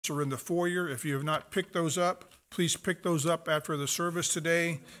are in the foyer. If you have not picked those up, please pick those up after the service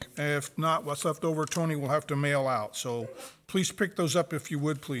today. And if not, what's left over, Tony will have to mail out. So please pick those up if you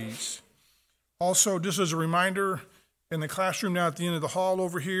would, please. Also, just as a reminder, in the classroom now at the end of the hall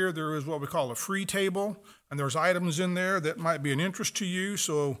over here, there is what we call a free table, and there's items in there that might be an interest to you.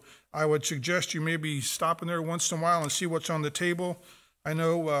 So I would suggest you maybe stop in there once in a while and see what's on the table. I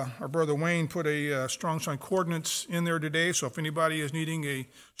know our brother Wayne put a Strong's Concordance in there today, so if anybody is needing a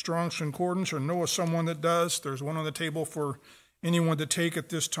Strong's Concordance or know of someone that does, there's one on the table for anyone to take at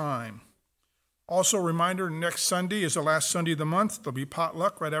this time. Also, a reminder, next Sunday is the last Sunday of the month. There'll be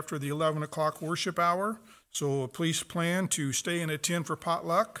potluck right after the 11 o'clock worship hour, so please plan to stay and attend for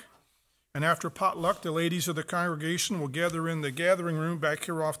potluck. And after potluck, the ladies of the congregation will gather in the gathering room back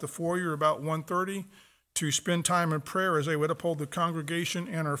here off the foyer about 1:30. To spend time in prayer as they would uphold the congregation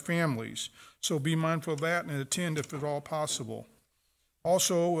and our families. So be mindful of that and attend if at all possible.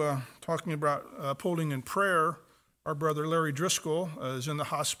 Also, talking about upholding in prayer, our brother Larry Driscoll is in the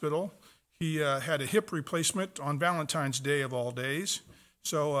hospital. He had a hip replacement on Valentine's Day of all days.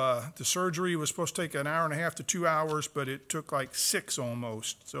 So the surgery was supposed to take an hour and a half to 2 hours, but it took like 6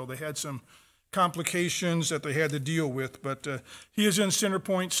 almost. So they had some complications that they had to deal with, but he is in Center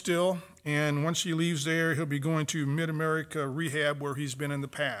Point still, and once he leaves there, he'll be going to Mid-America Rehab where he's been in the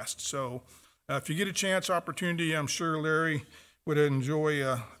past. So if you get a chance, opportunity, I'm sure Larry would enjoy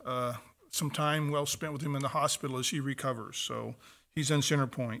some time well spent with him in the hospital as he recovers. So he's in Center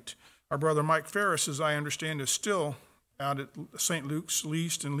Point. Our brother Mike Ferris, as I understand, is still out at St. Luke's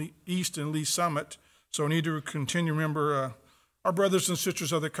East and Lee Summit, so I need to continue to remember our brothers and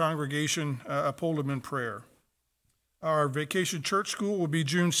sisters of the congregation, uphold them in prayer. Our Vacation Church School will be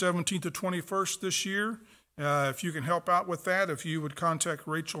June 17th to 21st this year. If you can help out with that, if you would contact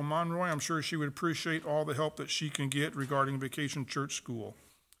Rachel Monroy, I'm sure she would appreciate all the help that she can get regarding Vacation Church School.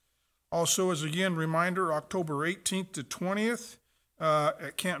 Also, as again, reminder, October 18th to 20th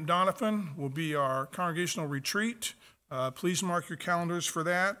at Camp Donovan will be our congregational retreat. Please mark your calendars for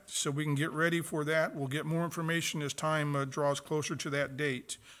that so we can get ready for that. We'll get more information as time draws closer to that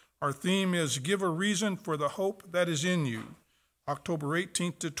date. Our theme is Give a Reason for the Hope That Is in You, October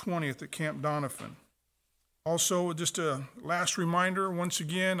 18th to 20th at Camp Donovan. Also, just a last reminder, once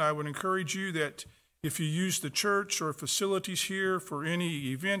again, I would encourage you that if you use the church or facilities here for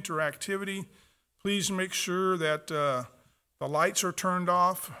any event or activity, please make sure that the lights are turned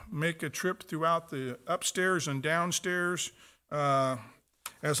off. Make a trip throughout the upstairs and downstairs.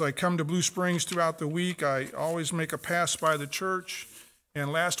 As I come to Blue Springs throughout the week, I always make a pass by the church.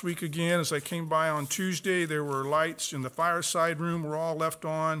 And last week again, as I came by on Tuesday, there were lights in the fireside room were all left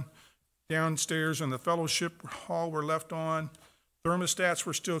on. Downstairs in the fellowship hall were left on. Thermostats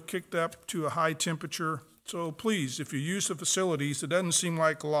were still kicked up to a high temperature. So please, if you use the facilities, it doesn't seem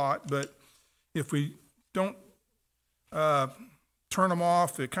like a lot, but if we don't turn them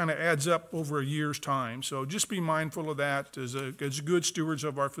off, it kind of adds up over a year's time. So just be mindful of that as good stewards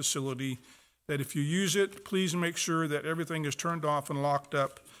of our facility, that if you use it, please make sure that everything is turned off and locked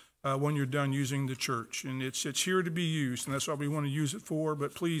up when you're done using the church. And it's here to be used, and that's what we want to use it for,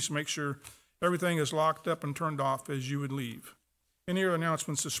 but please make sure everything is locked up and turned off as you would leave. Any other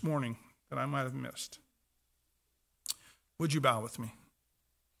announcements this morning that I might have missed? Would you bow with me?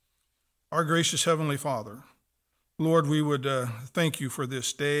 Our gracious Heavenly Father, Lord, we would thank you for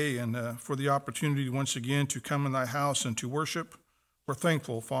this day and for the opportunity once again to come in thy house and to worship. We're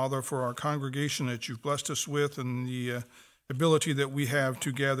thankful, Father, for our congregation that you've blessed us with and the ability that we have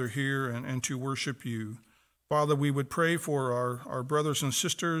to gather here and to worship you. Father, we would pray for our brothers and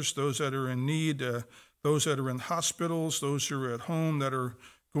sisters, those that are in need, those that are in hospitals, those who are at home that are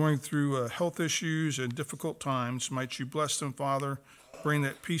going through health issues and difficult times. Might you bless them, Father, bring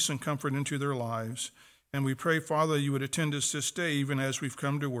that peace and comfort into their lives. And we pray, Father, you would attend us this day, even as we've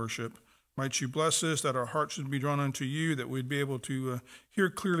come to worship. Might you bless us, that our hearts would be drawn unto you, that we'd be able to hear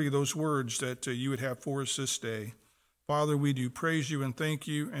clearly those words that you would have for us this day. Father, we do praise you and thank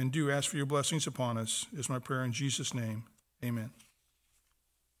you and do ask for your blessings upon us, is my prayer in Jesus' name. Amen.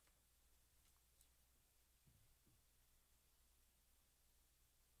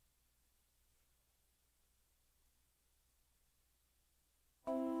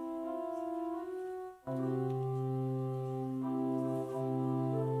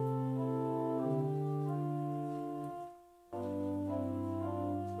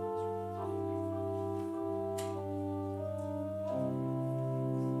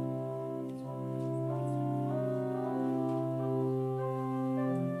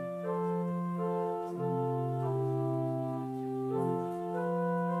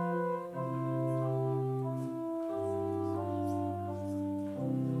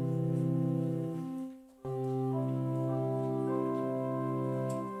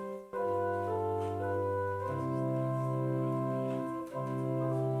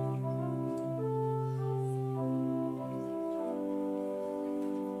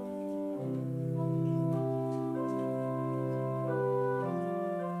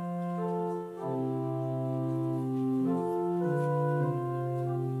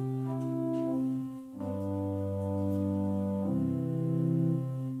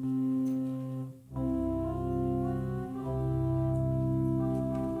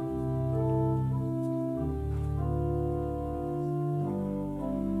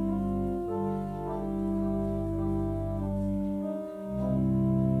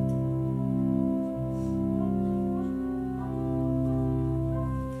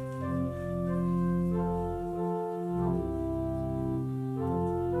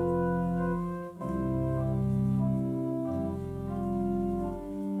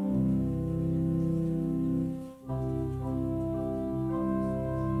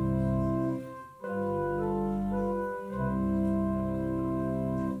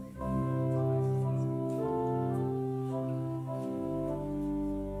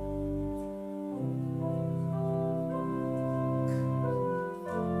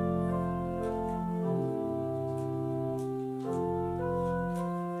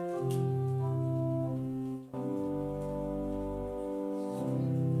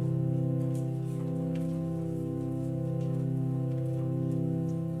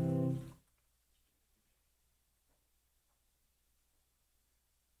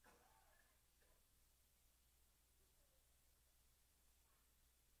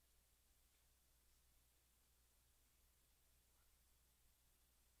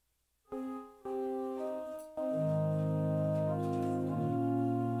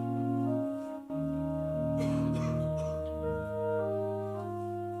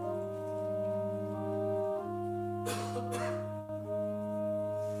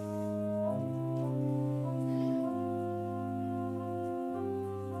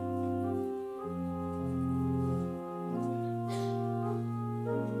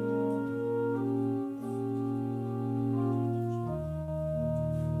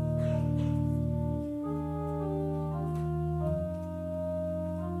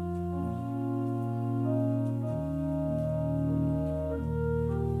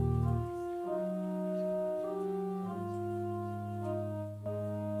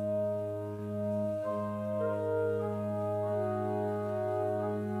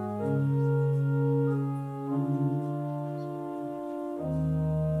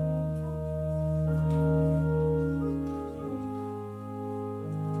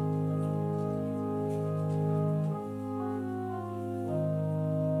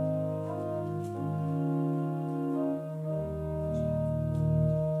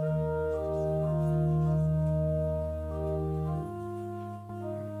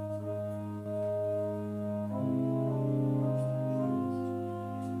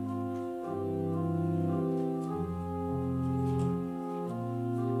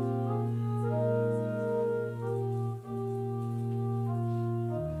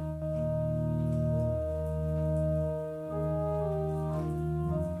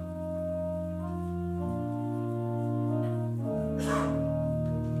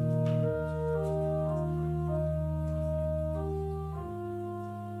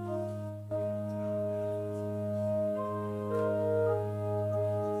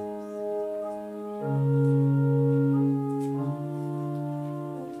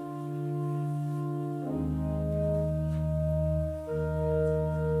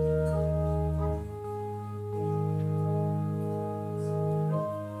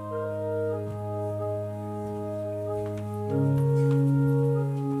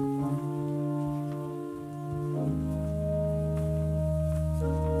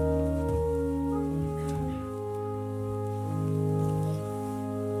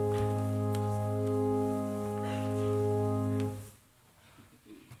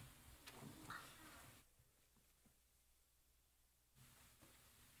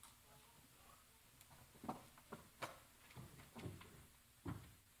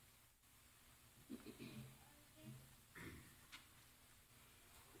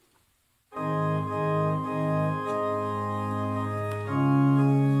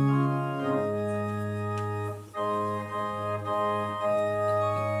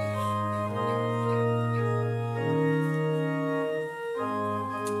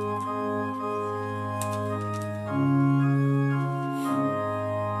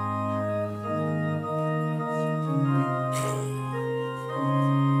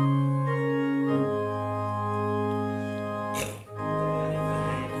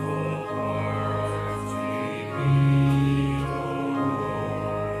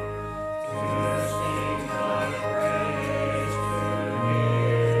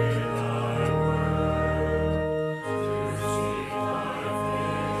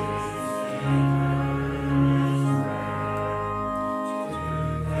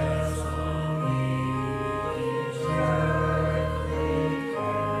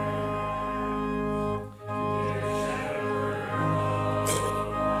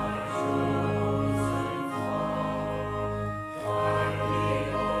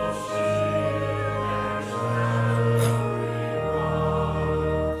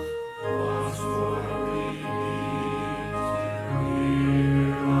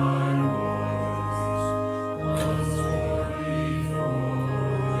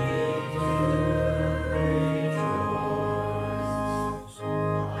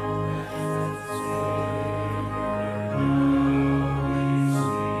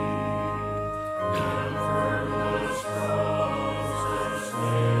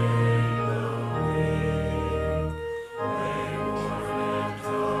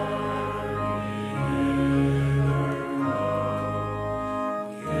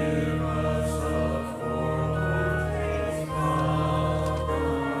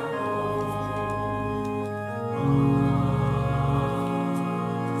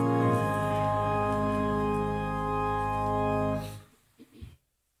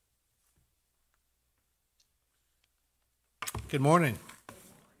 Good morning.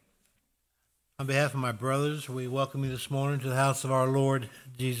 On behalf of my brothers, we welcome you this morning to the house of our Lord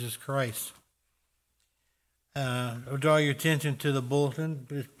Jesus Christ. I'll draw your attention to the bulletin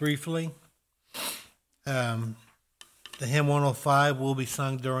just briefly. The the hymn 105 will be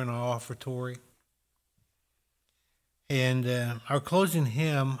sung during our offertory. And our closing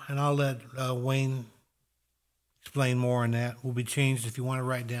hymn, and I'll let Wayne explain more on that, will be changed if you want to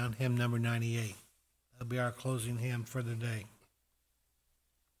write down hymn number 98. That'll be our closing hymn for the day.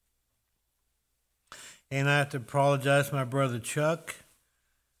 And I have to apologize to my brother Chuck.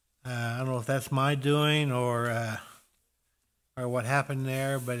 I don't know if that's my doing or what happened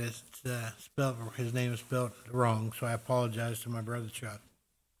there, but it's spelled, his name is spelled wrong, so I apologize to my brother Chuck.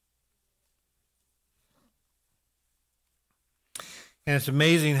 And it's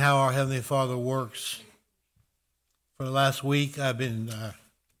amazing how our Heavenly Father works. For the last week, I've been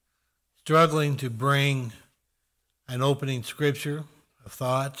struggling to bring an opening scripture, a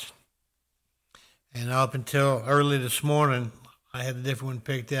thought, and up until early this morning, I had a different one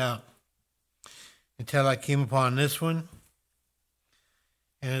picked out until I came upon this one,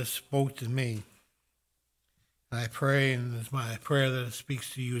 and it spoke to me. And I pray, and it's my prayer that it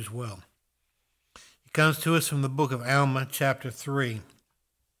speaks to you as well. It comes to us from the book of Alma, chapter 3,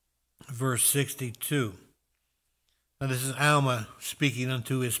 verse 62. Now this is Alma speaking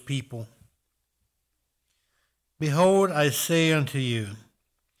unto his people. Behold, I say unto you,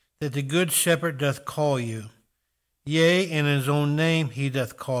 that the good shepherd doth call you, yea, in his own name he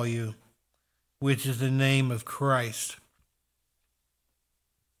doth call you, which is the name of Christ.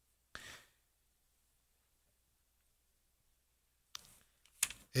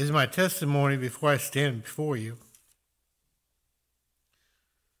 It is my testimony before I stand before you.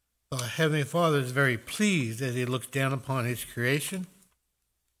 The Heavenly Father is very pleased as he looks down upon his creation,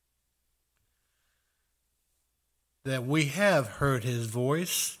 that we have heard his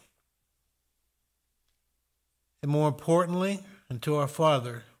voice, and more importantly, unto our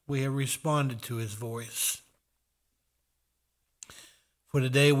Father, we have responded to his voice. For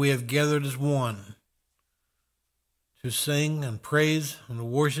today we have gathered as one to sing and praise and to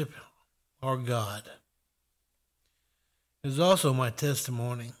worship our God. It is also my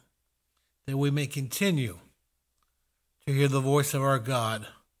testimony that we may continue to hear the voice of our God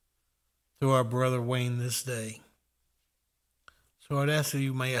through our brother Wayne this day. So I'd ask that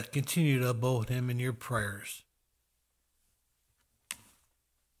you may continue to uphold him in your prayers.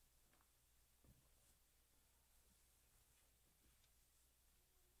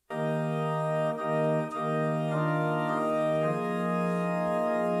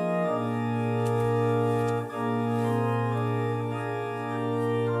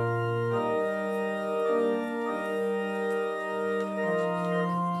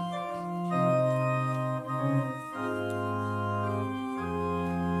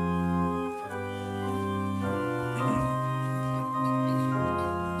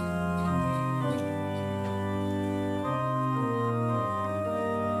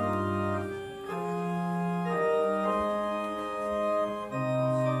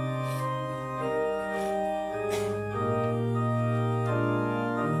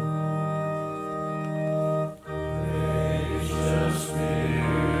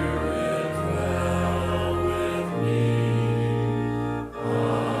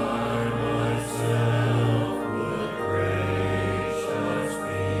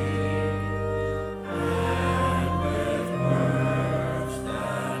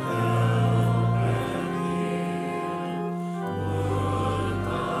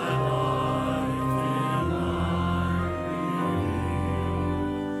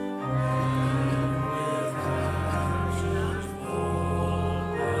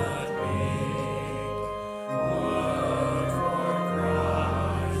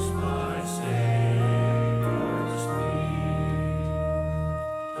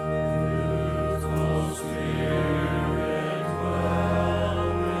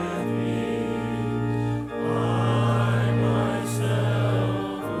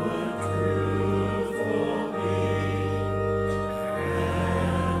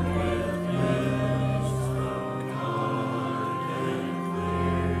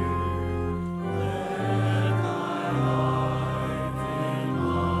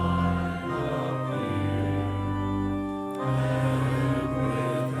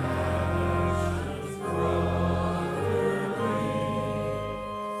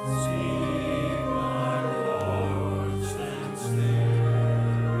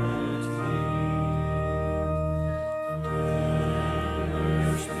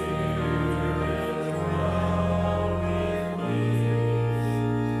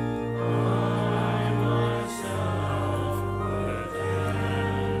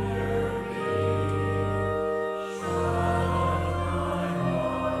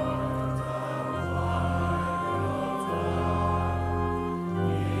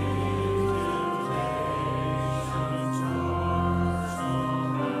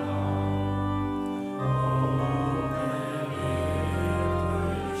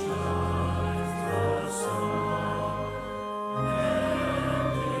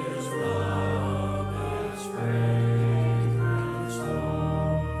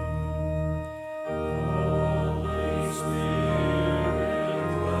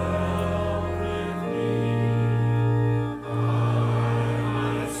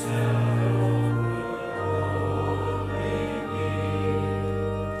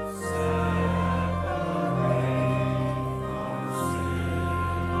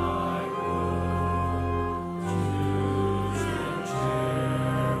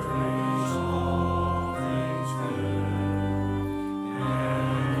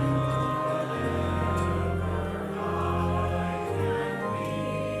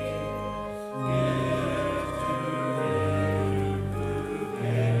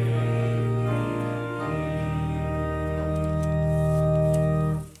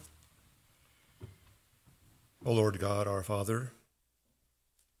 God our Father,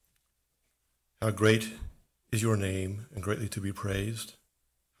 how great is your name and greatly to be praised.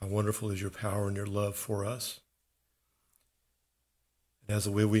 How wonderful is your power and your love for us. And as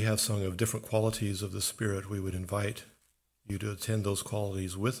the way we have sung of different qualities of the Spirit, we would invite you to attend those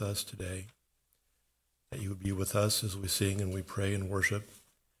qualities with us today, that you would be with us as we sing and we pray and worship.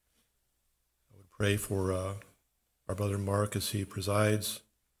 I would pray for our brother Mark as he presides,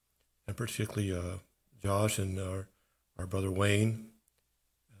 and particularly Josh and our brother Wayne.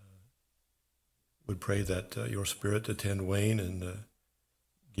 Would pray that your Spirit attend Wayne and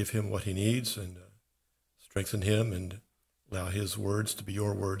give him what he needs and strengthen him and allow his words to be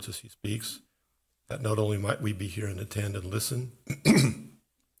your words as he speaks, that not only might we be here and attend and listen,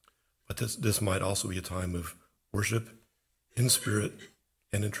 but this might also be a time of worship in spirit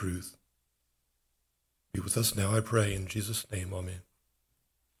and in truth. Be with us now, I pray, in Jesus' name, amen.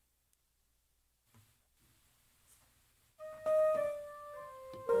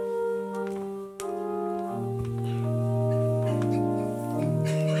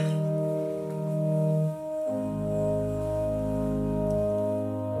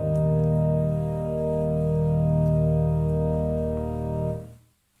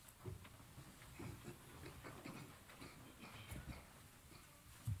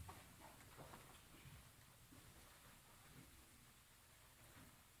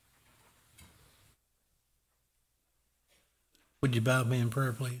 Would you bow me in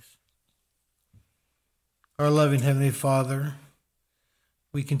prayer, please? Our loving Heavenly Father,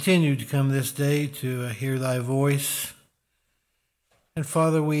 we continue to come this day to hear thy voice. And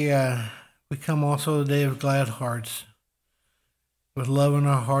Father, we come also today with glad hearts, with love in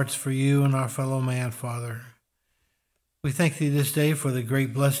our hearts for you and our fellow man, Father. We thank thee this day for the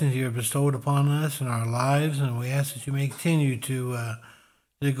great blessings you have bestowed upon us in our lives, and we ask that you may continue to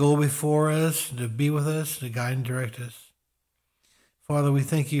go before us, to be with us, to guide and direct us. Father, we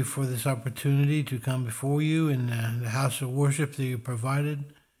thank you for this opportunity to come before you in the house of worship that you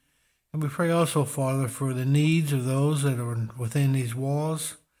provided. And we pray also, Father, for the needs of those that are within these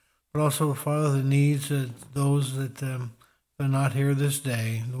walls, but also, Father, the needs of those that are not here this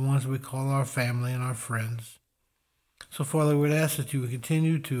day, the ones we call our family and our friends. So, Father, we would ask that you would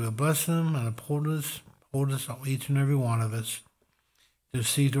continue to bless them and uphold us, each and every one of us, to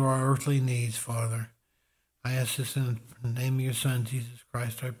see to our earthly needs, Father. I ask this in the name of your Son, Jesus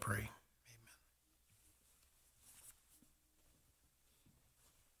Christ, I pray.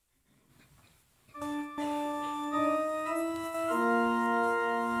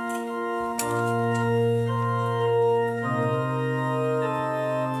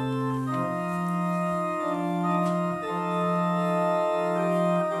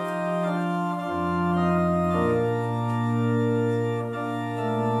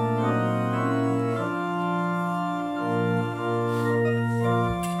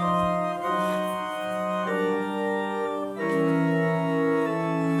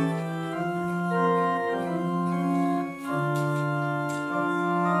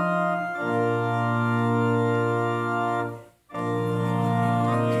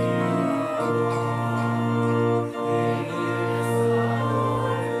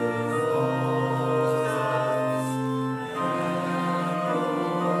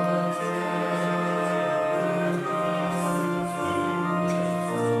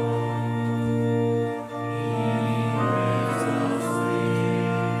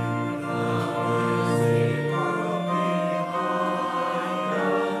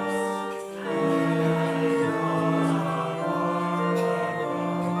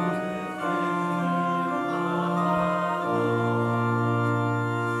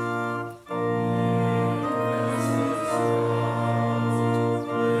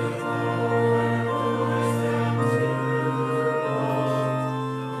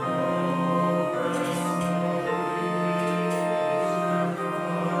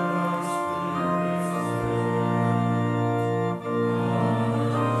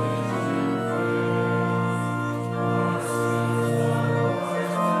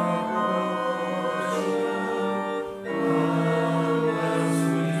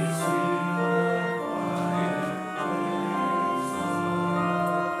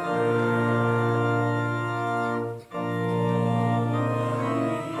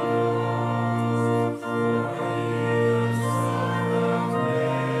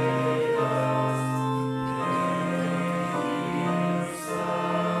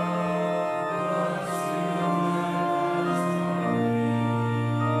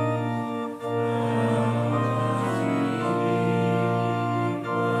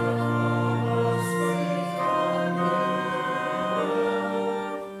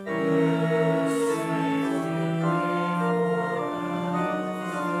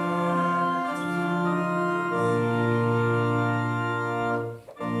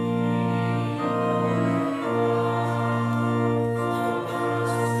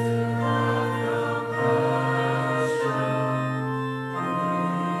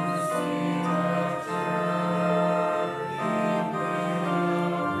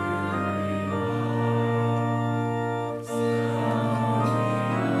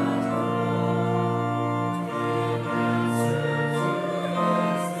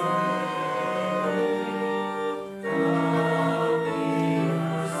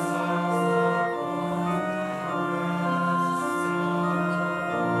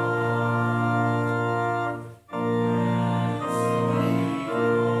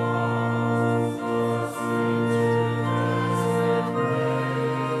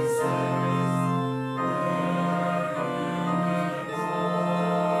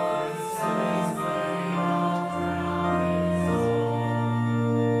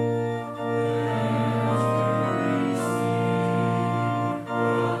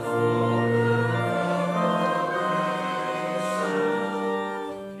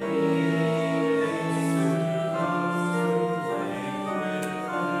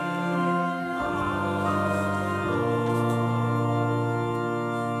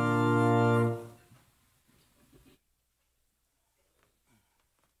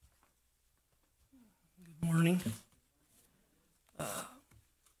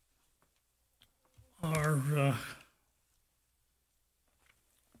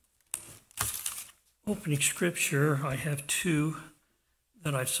 opening scripture, I have two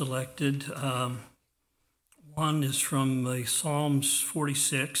that I've selected. One is from Psalms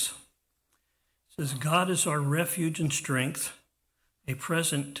 46. It says, God is our refuge and strength, a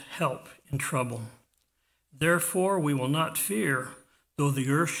present help in trouble. Therefore we will not fear, though the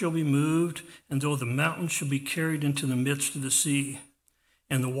earth shall be moved, and though the mountains shall be carried into the midst of the sea,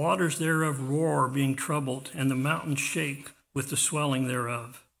 and the waters thereof roar, being troubled, and the mountains shake with the swelling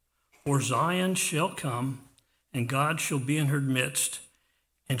thereof. For Zion shall come, and God shall be in her midst,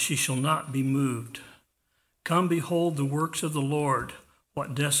 and she shall not be moved. Come, behold the works of the Lord,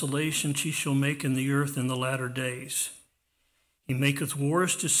 what desolation she shall make in the earth in the latter days. He maketh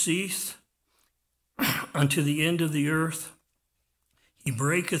wars to cease unto the end of the earth. He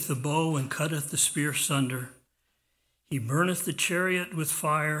breaketh the bow and cutteth the spear sunder. He burneth the chariot with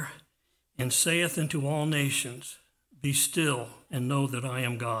fire, and saith unto all nations, Be still, and know that I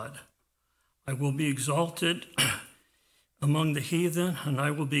am God. I will be exalted among the heathen, and I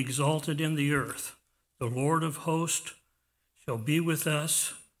will be exalted in the earth. The Lord of hosts shall be with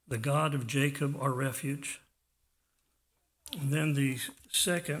us, the God of Jacob our refuge. And then the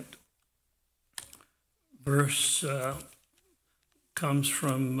second verse comes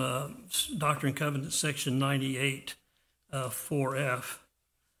from Doctrine and Covenants, section 98, 4F.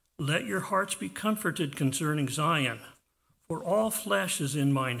 Let your hearts be comforted concerning Zion, for all flesh is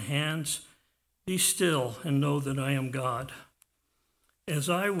in mine hands. Be still and know that I am God.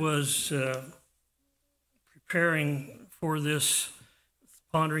 As I was preparing for this,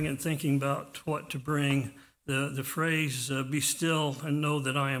 pondering and thinking about what to bring, the phrase, be still and know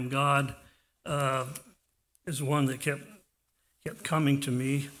that I am God, is one that kept coming to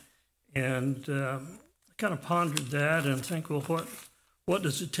me. And I kind of pondered that and think, well, what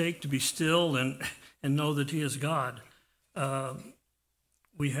does it take to be still and know that he is God?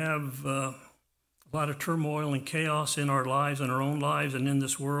 We have a lot of turmoil and chaos in our lives, in our own lives, and in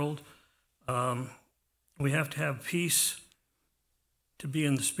this world. We have to have peace to be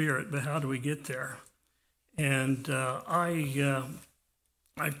in the Spirit, but how do we get there? And I've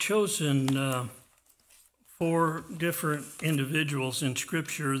chosen 4 different individuals in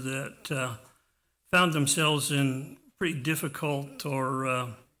Scripture that found themselves in pretty difficult or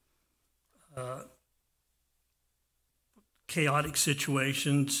chaotic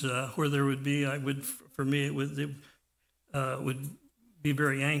situations where there would be, for me, it would be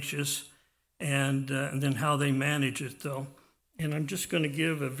very anxious, and then how they manage it, though. And I'm just going to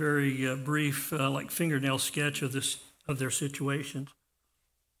give a very brief, like fingernail sketch of their situations.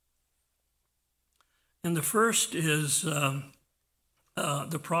 And the first is the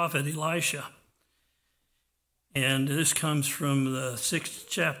prophet Elisha. And this comes from the 6th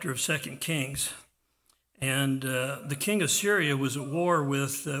chapter of 2 Kings. And the king of Syria was at war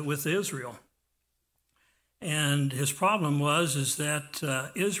with Israel. And his problem is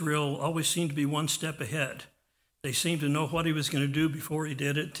that Israel always seemed to be one step ahead. They seemed to know what he was going to do before he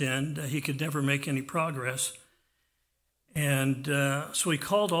did it, and he could never make any progress. And so he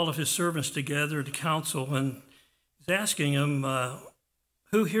called all of his servants together to council, and he's asking them,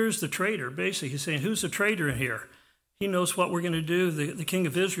 who here's the traitor? Basically, he's saying, who's the traitor in here? He knows what we're going to do. The king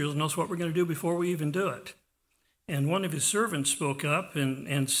of Israel knows what we're going to do before we even do it. And one of his servants spoke up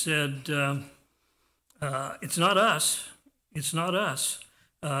and said, it's not us. It's not us.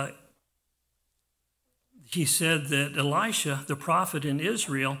 He said that Elisha, the prophet in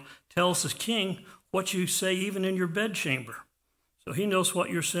Israel, tells the king what you say even in your bedchamber. So he knows what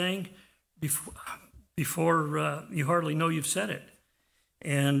you're saying before you hardly know you've said it.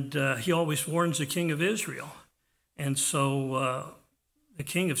 And he always warns the king of Israel. And so the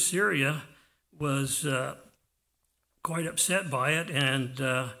king of Syria was quite upset by it,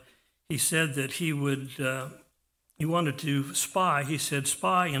 and he said that he wanted to spy. He said,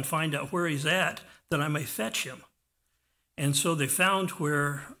 spy and find out where he's at, that I may fetch him. And so they found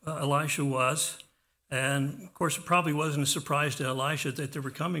where Elisha was. And of course, it probably wasn't a surprise to Elisha that they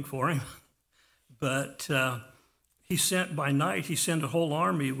were coming for him. But he sent a whole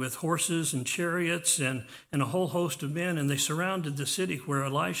army with horses and chariots and a whole host of men, and they surrounded the city where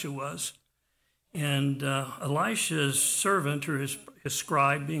Elisha was. And Elisha's servant, or his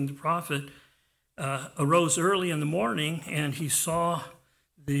scribe, being the prophet, arose early in the morning, and he saw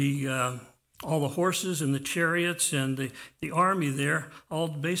all the horses and the chariots and the army there, all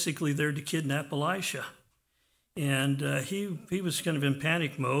basically there to kidnap Elisha. And he was kind of in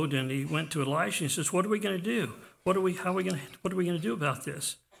panic mode, and he went to Elisha and says, "What are we going to do? What are we going to do about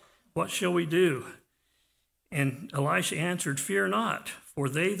this? What shall we do?" And Elisha answered, "Fear not, for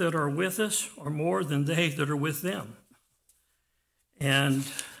they that are with us are more than they that are with them."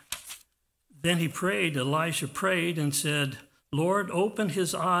 And Then he prayed, Elisha prayed and said, Lord, open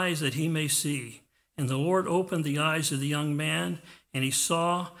his eyes that he may see. And the Lord opened the eyes of the young man, and he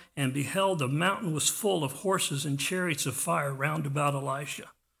saw, and beheld, the mountain was full of horses and chariots of fire round about Elisha.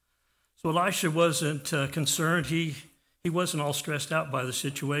 So Elisha wasn't concerned. He wasn't all stressed out by the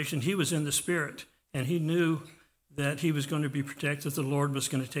situation. He was in the Spirit, and he knew that he was going to be protected. The Lord was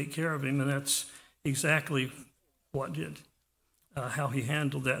going to take care of him, and that's exactly what did, how he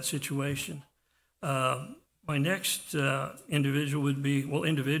handled that situation. My next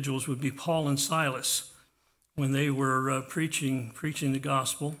individuals would be Paul and Silas when they were preaching the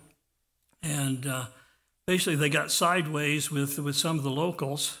gospel. And basically they got sideways with some of the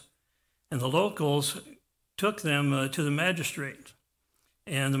locals, and the locals took them to the magistrate.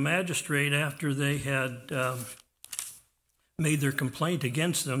 And the magistrate, after they had made their complaint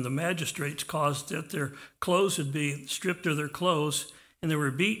against them, the magistrates caused that their clothes would be stripped of their clothes, and they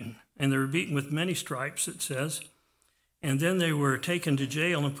were beaten. And they were beaten with many stripes, it says. And then they were taken to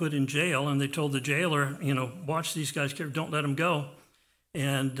jail and put in jail, and they told the jailer, watch these guys, don't let them go.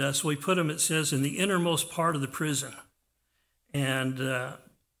 And so he put them, it says, in the innermost part of the prison. And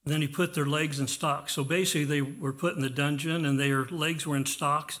then he put their legs in stocks. So basically they were put in the dungeon, and their legs were in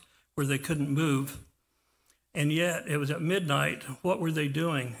stocks where they couldn't move. And yet it was at midnight. What were they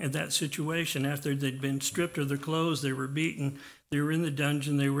doing in that situation? After they'd been stripped of their clothes, they were beaten, they were in the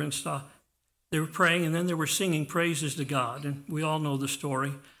dungeon, they were in stock. They were praying, and then they were singing praises to God. And we all know the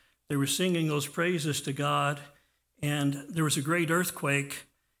story. They were singing those praises to God, and there was a great earthquake,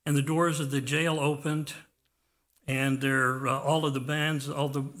 and the doors of the jail opened, and all of the bands, all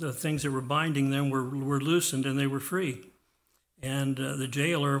the things that were binding them were loosened, and they were free. And the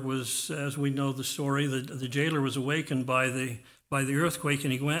jailer was, as we know the story, the jailer was awakened by the earthquake,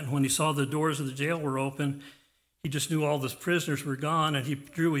 and he went, and when he saw the doors of the jail were open, he just knew all the prisoners were gone, and he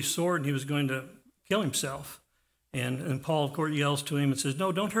drew his sword, and he was going to kill himself. And Paul, of course, yells to him and says,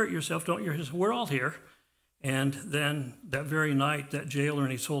 no, don't hurt yourself, don't hurt yourself. We're all here. And then that very night, that jailer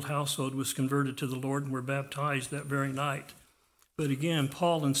and his whole household was converted to the Lord and were baptized that very night. But again,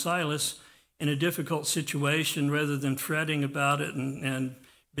 Paul and Silas, in a difficult situation, rather than fretting about it and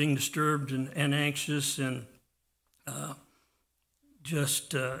being disturbed and anxious and in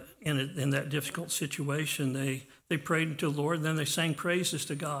that difficult situation, they prayed to the Lord, and then they sang praises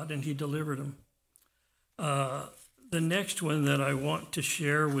to God, and he delivered them. The next one that I want to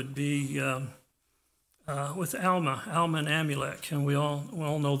share would be with Alma and Amulek, and we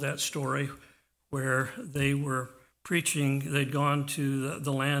all know that story where they were preaching. They'd gone to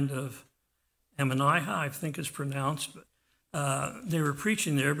the land of Ammonihah, I think it's pronounced, but they were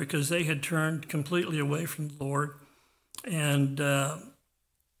preaching there because they had turned completely away from the Lord, and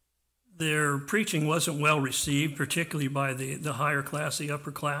their preaching wasn't well received, particularly by the higher class, the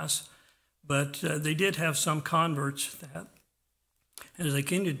upper class, but they did have some converts that. And as they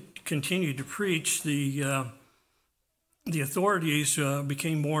continued to preach, the authorities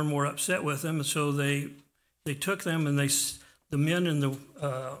became more and more upset with them, and so they took them, and the men in the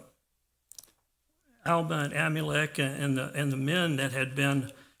Alma and Amulek and the men that had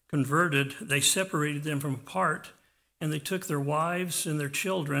been converted, they separated them from apart, and they took their wives and their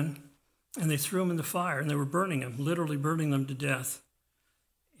children, and they threw them in the fire, and they were burning them, literally burning them to death.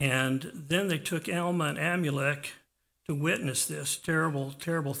 And then they took Alma and Amulek to witness this terrible,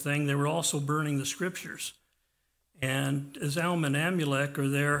 terrible thing. They were also burning the scriptures. And as Alma and Amulek are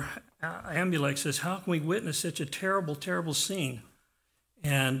there, Amulek says, how can we witness such a terrible, terrible scene?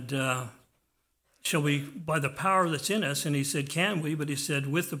 And shall we, by the power that's in us, and he said, can we? But he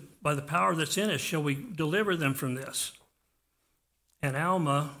said, by the power that's in us, shall we deliver them from this? And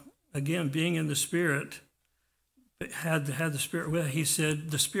Alma, again, being in the Spirit, had the Spirit with, he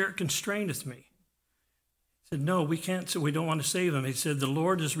said, the Spirit constraineth me. He said, no, we can't, so we don't want to save them. He said, the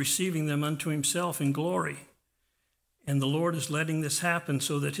Lord is receiving them unto himself in glory. And the Lord is letting this happen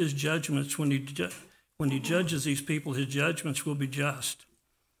so that his judgments, when he judges these people, his judgments will be just.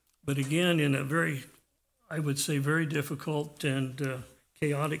 But again, in a very, I would say, very difficult and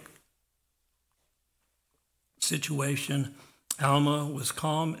chaotic situation, Alma was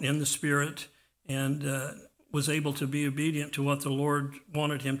calm in the Spirit and was able to be obedient to what the Lord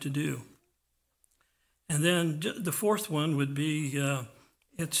wanted him to do. And then the fourth one would be,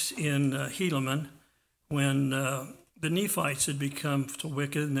 it's in Helaman, when the Nephites had become so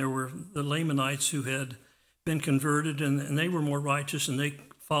wicked, and there were the Lamanites who had been converted, and they were more righteous, and they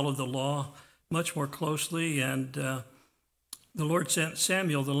followed the law much more closely. And the Lord sent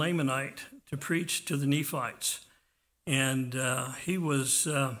Samuel the Lamanite to preach to the Nephites, and he was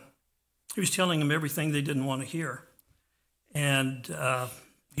telling them everything they didn't want to hear. And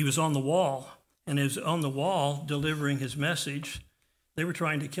he was on the wall, and he was on the wall delivering his message. They were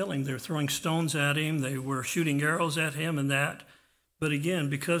trying to kill him. They were throwing stones at him. They were shooting arrows at him and that. But again,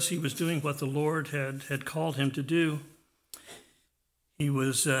 because he was doing what the Lord had called him to do, he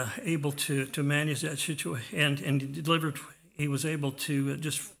was able to manage that situation and delivered. He was able to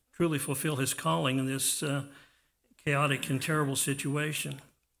just truly fulfill his calling in this chaotic and terrible situation.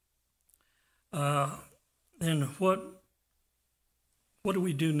 And what do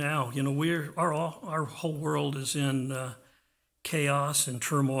we do now? You know, our whole world is in chaos and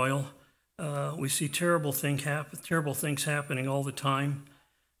turmoil. We see terrible things happening all the time.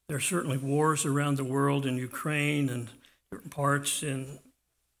 There are certainly wars around the world in Ukraine and certain parts, and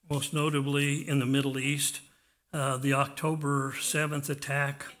most notably in the Middle East. The October 7th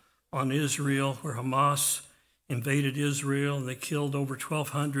attack on Israel, where Hamas invaded Israel and they killed over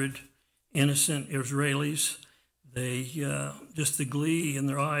 1,200 innocent Israelis. They just the glee in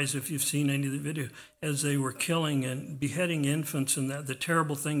their eyes, if you've seen any of the video, as they were killing and beheading infants and the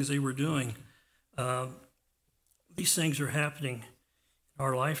terrible things they were doing. These things are happening in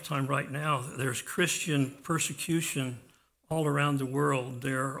our lifetime right now. There's Christian persecution all around the world.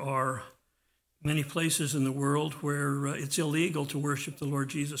 There are many places in the world where it's illegal to worship the Lord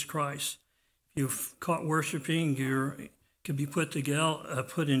Jesus Christ. If you're caught worshiping, you can be put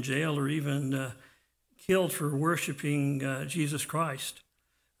in jail, or even killed for worshiping Jesus Christ.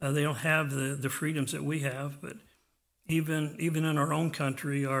 They don't have the freedoms that we have, but even in our own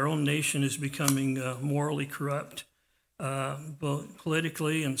country, our own nation is becoming morally corrupt, both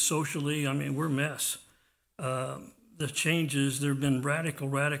politically and socially. I mean, we're a mess. The changes, there have been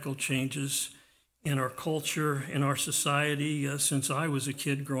radical changes in our culture, in our society, since I was a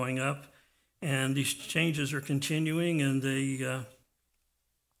kid growing up. And these changes are continuing, and they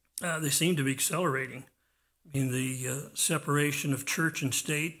seem to be accelerating. I mean, the separation of church and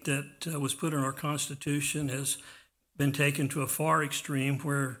state that was put in our Constitution has been taken to a far extreme,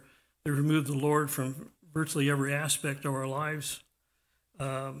 where they removed the Lord from virtually every aspect of our lives.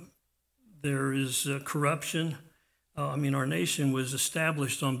 There is corruption. I mean, our nation was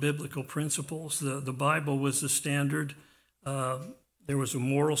established on biblical principles. The Bible was the standard. There was a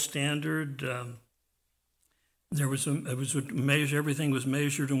moral standard. Everything was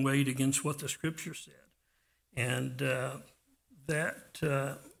measured and weighed against what the Scripture said. And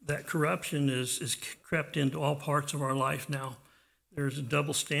that corruption is crept into all parts of our life now. There's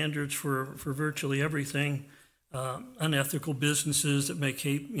double standards for virtually everything. Unethical businesses that may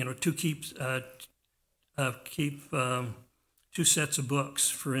keep two sets of books,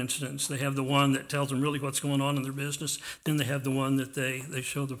 for instance. They have the one that tells them really what's going on in their business. Then they have the one that they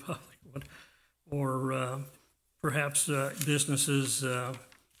show the public. Or perhaps businesses,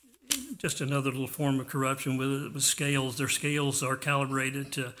 just another little form of corruption with scales. Their scales are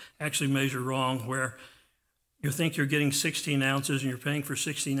calibrated to actually measure wrong, where you think you're getting 16 ounces and you're paying for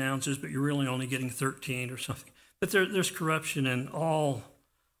 16 ounces, but you're really only getting 13 or something. But there's corruption in all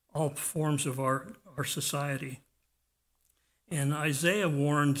forms of our society. And Isaiah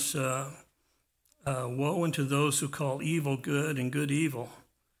warns, woe unto those who call evil good and good evil.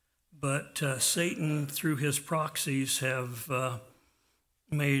 But Satan, through his proxies, have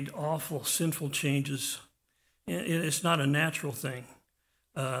made awful, sinful changes. It's not a natural thing.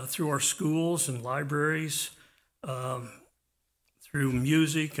 Through our schools and libraries, through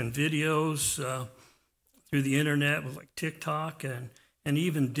music and videos, through the internet with like TikTok and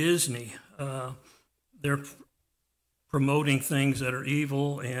even Disney, they're promoting things that are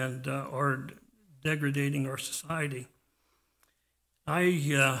evil and are degrading our society.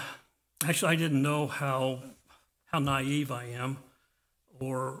 I didn't know how naive I am,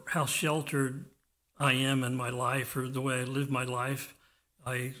 or how sheltered I am in my life, or the way I live my life.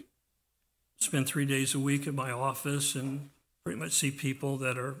 I spend 3 days a week at my office and pretty much see people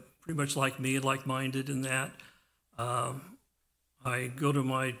that are pretty much like me, like-minded in that. I go to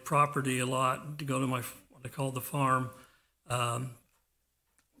my property a lot, to go to what I call the farm,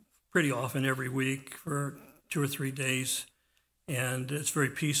 pretty often every week for 2 or 3 days. And it's very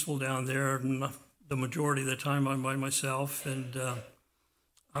peaceful down there. And the majority of the time I'm by myself. And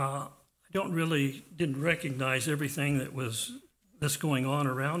I didn't recognize everything that's going on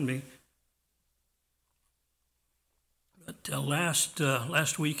around me. But last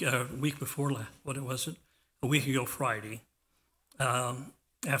week, week before, a week ago Friday,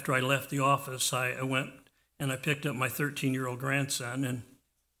 after I left the office, I went and I picked up my 13-year-old grandson, and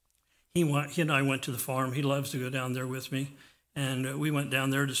he and I went to the farm. He loves to go down there with me, and we went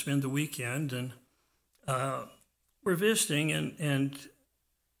down there to spend the weekend, and we're visiting, and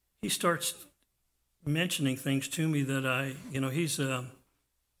he starts mentioning things to me that he's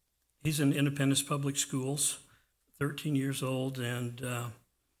he's in Independence Public Schools, 13 years old, and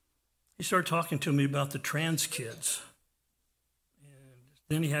he started talking to me about the trans kids. And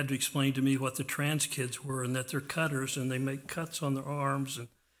then he had to explain to me what the trans kids were, and that they're cutters and they make cuts on their arms and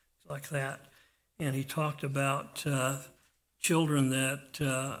like that. And he talked about children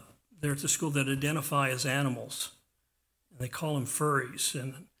that they're at the school that identify as animals. And they call them furries.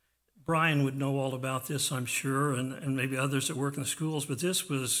 And Brian would know all about this, I'm sure, and maybe others that work in the schools, but this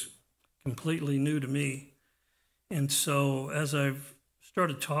was completely new to me. And so as I've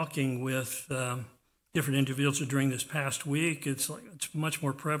started talking with different individuals during this past week, it's much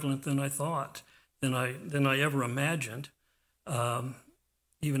more prevalent than I thought, than I ever imagined.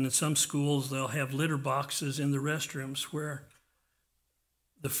 Even in some schools, they'll have litter boxes in the restrooms where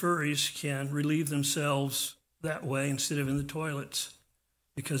the furries can relieve themselves that way instead of in the toilets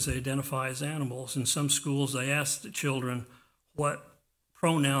because they identify as animals. In some schools, they ask the children what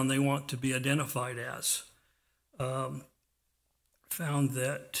pronoun they want to be identified as. Found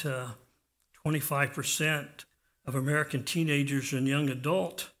that 25% of American teenagers and young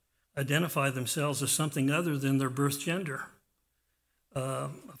adults identify themselves as something other than their birth gender. A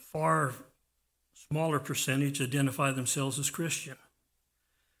far smaller percentage identify themselves as Christian.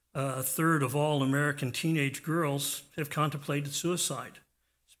 A third of all American teenage girls have contemplated suicide.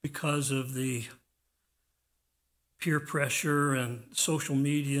 It's because of the peer pressure and social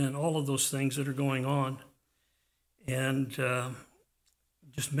media and all of those things that are going on. And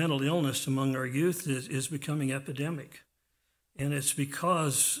just mental illness among our youth is becoming epidemic. And it's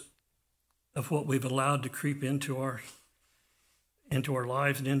because of what we've allowed to creep into our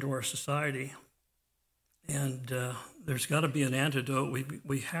lives and into our society. And there's got to be an antidote.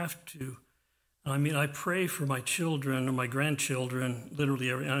 We have to. I mean, I pray for my children or my grandchildren,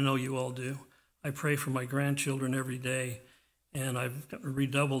 literally, I know you all do. I pray for my grandchildren every day, and I've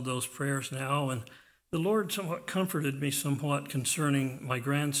redoubled those prayers now. And the Lord somewhat comforted me somewhat concerning my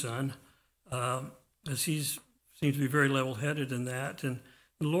grandson, as he seems to be very level-headed in that. And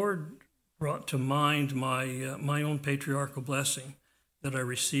the Lord brought to mind my own patriarchal blessing that I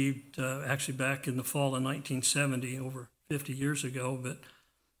received actually back in the fall of 1970, over 50 years ago. But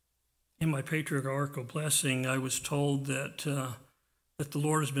in my patriarchal blessing, I was told that the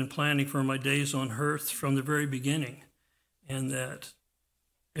Lord has been planning for my days on earth from the very beginning, and that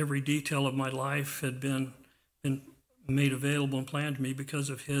every detail of my life had been made available and planned to me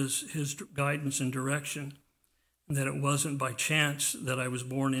because of his guidance and direction, and that it wasn't by chance that I was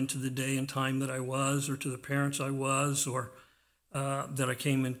born into the day and time that I was, or to the parents I was, or that I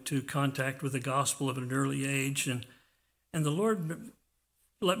came into contact with the gospel at an early age. And the Lord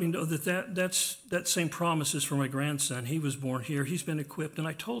let me know that same promise is for my grandson. He was born here. He's been equipped. And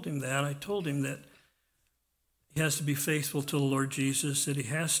I told him that. I told him that he has to be faithful to the Lord Jesus, that he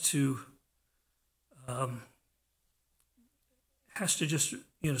has to just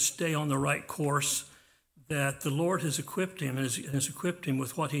stay on the right course, that the Lord has equipped him and has equipped him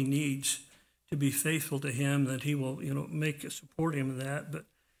with what he needs to be faithful to him, that he will support him in that. But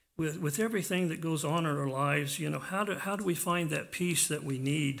with everything that goes on in our lives, how do we find that peace that we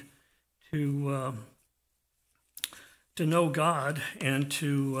need to know God and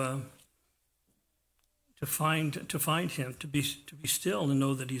to find Him, to be still and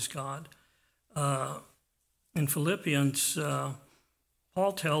know that He's God. In Philippians,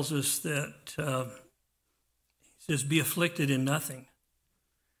 Paul tells us that he says, "Be afflicted in nothing."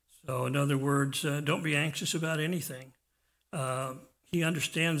 So, in other words, don't be anxious about anything. He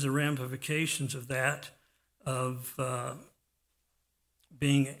understands the ramifications of that, of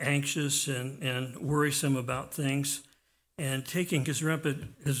being anxious and worrisome about things, and taking his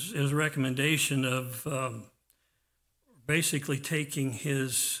recommendation of basically taking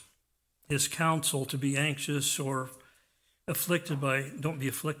his counsel to be anxious or don't be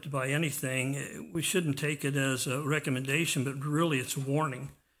afflicted by anything. We shouldn't take it as a recommendation, but really it's a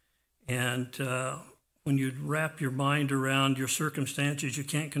warning. And when you wrap your mind around your circumstances, you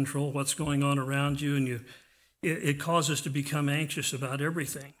can't control what's going on around you, and it causes us to become anxious about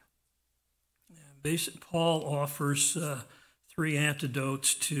everything. Paul offers 3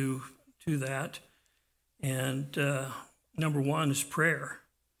 antidotes to that, and number 1 is prayer.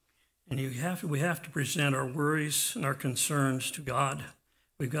 And we have to present our worries and our concerns to God.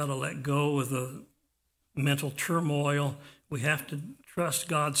 We've got to let go of the mental turmoil. We have to trust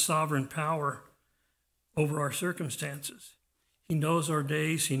God's sovereign power over our circumstances. He knows our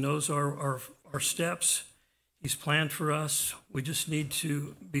days. He knows our steps. He's planned for us. We just need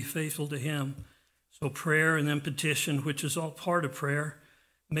to be faithful to Him. So prayer and then petition, which is all part of prayer.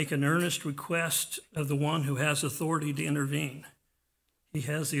 Make an earnest request of the one who has authority to intervene. He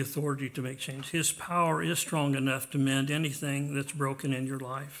has the authority to make change. His power is strong enough to mend anything that's broken in your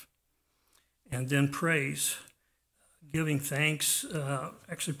life. And then praise, giving thanks,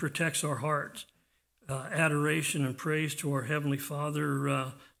 actually protects our hearts. Adoration and praise to our Heavenly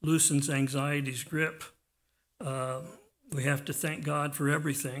Father loosens anxiety's grip. We have to thank God for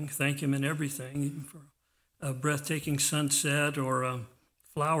everything, thank Him in everything, even for a breathtaking sunset or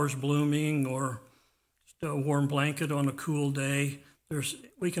flowers blooming or just a warm blanket on a cool day.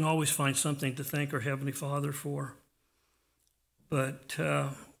 We can always find something to thank our Heavenly Father for. But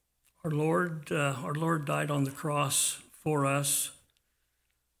our Lord died on the cross for us,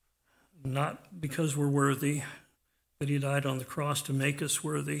 not because we're worthy, but He died on the cross to make us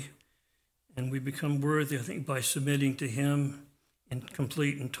worthy. And we become worthy, I think, by submitting to Him in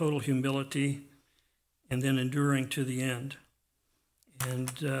complete and total humility and then enduring to the end.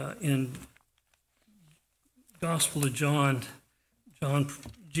 And in Gospel of John,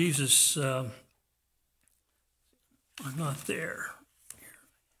 Jesus, I'm not there,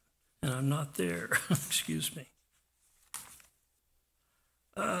 and I'm not there, excuse me.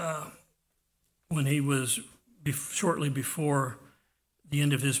 When He was shortly before the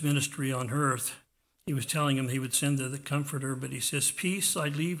end of His ministry on earth, He was telling him He would send the Comforter, but He says, "Peace I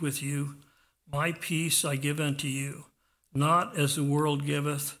leave with you, my peace I give unto you. Not as the world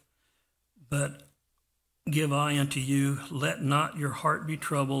giveth, but give I unto you. Let not your heart be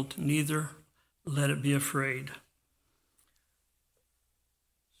troubled, neither let it be afraid."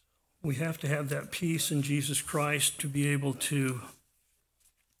 We have to have that peace in Jesus Christ to be able to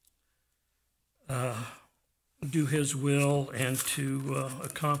do His will and to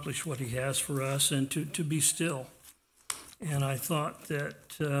accomplish what He has for us and to be still. And I thought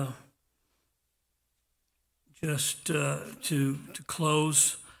that just to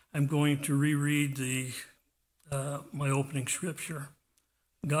close, I'm going to reread my opening scripture.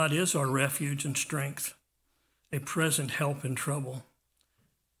 God is our refuge and strength, a present help in trouble.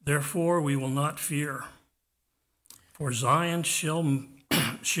 Therefore we will not fear. For Zion shall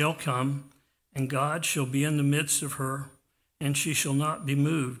come, and God shall be in the midst of her, and she shall not be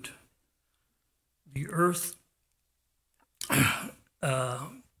moved. The earth,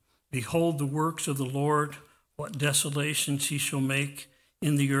 behold the works of the Lord, what desolations He shall make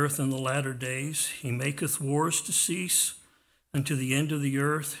in the earth in the latter days. He maketh wars to cease unto the end of the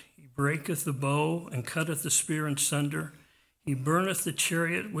earth. He breaketh the bow and cutteth the spear in sunder. He burneth the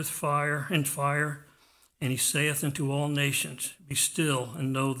chariot with fire, and He saith unto all nations, Be still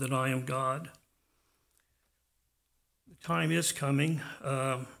and know that I am God. The time is coming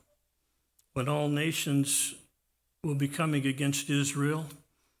when all nations will be coming against Israel,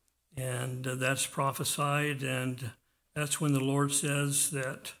 and that's prophesied, and that's when the Lord says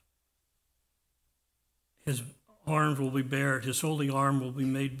that His arms will be bared, His holy arm will be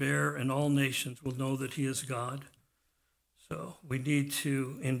made bare, and all nations will know that He is God. So we need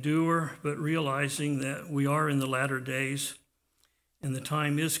to endure, but realizing that we are in the latter days, and the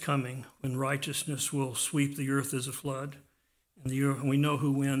time is coming when righteousness will sweep the earth as a flood, and we know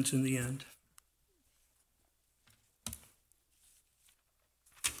who wins in the end.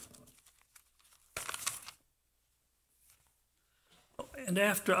 And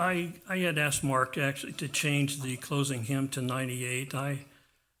after I had asked Mark actually to change the closing hymn to 98,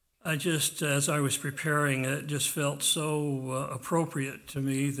 I just, as I was preparing it, just felt so appropriate to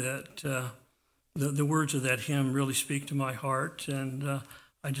me that the words of that hymn really speak to my heart. And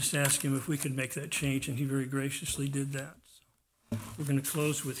I just asked him if we could make that change, and he very graciously did that. So we're going to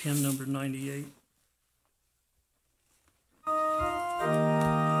close with hymn number 98.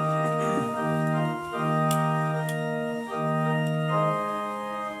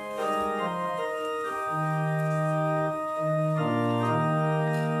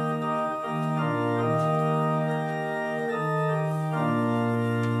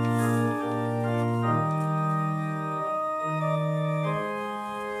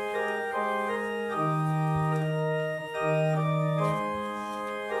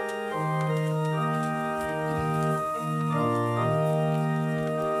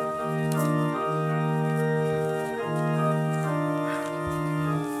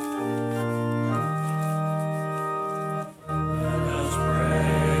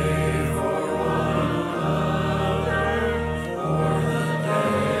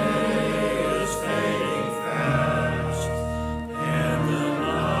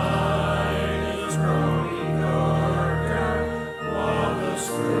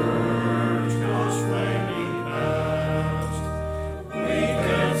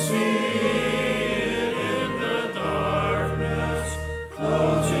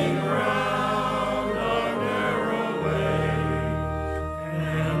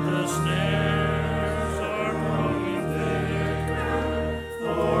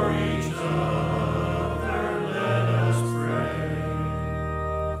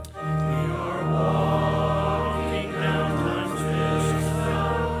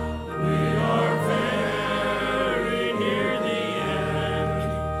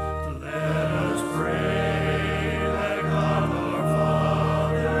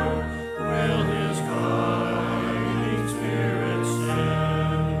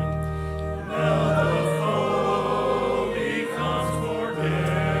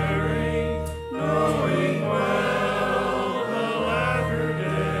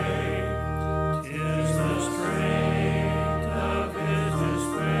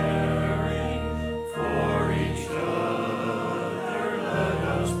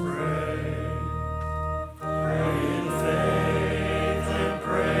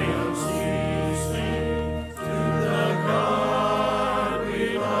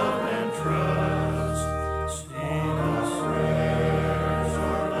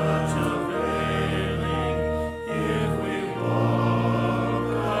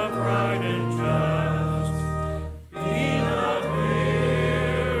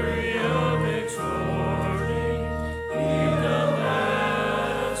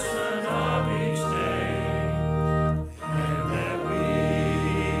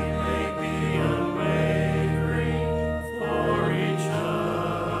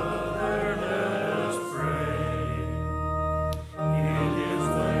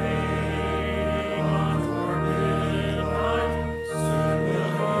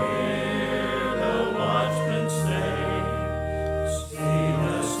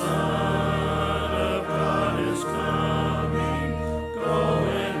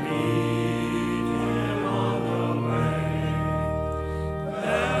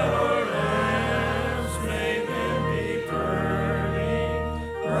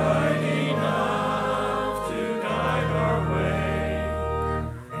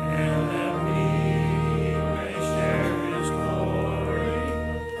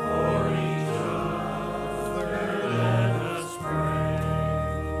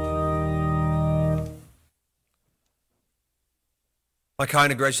 My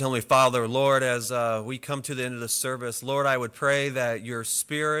kind and gracious Heavenly Father, Lord, as we come to the end of the service, Lord, I would pray that your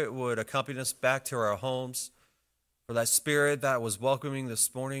Spirit would accompany us back to our homes, for that Spirit that was welcoming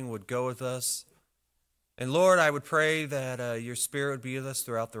this morning would go with us. And Lord, I would pray that your Spirit would be with us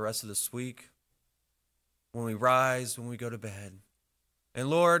throughout the rest of this week, when we rise, when we go to bed.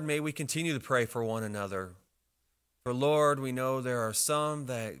 And Lord, may we continue to pray for one another. For Lord, we know there are some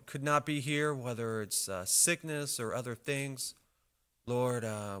that could not be here, whether it's sickness or other things. Lord,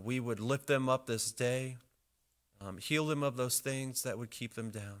 we would lift them up this day, heal them of those things that would keep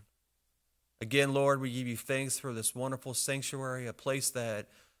them down. Again, Lord, we give you thanks for this wonderful sanctuary, a place that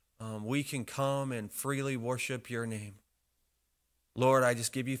we can come and freely worship your name. Lord, I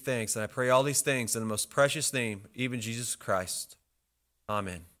just give you thanks, and I pray all these things in the most precious name, even Jesus Christ.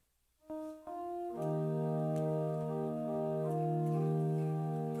 Amen.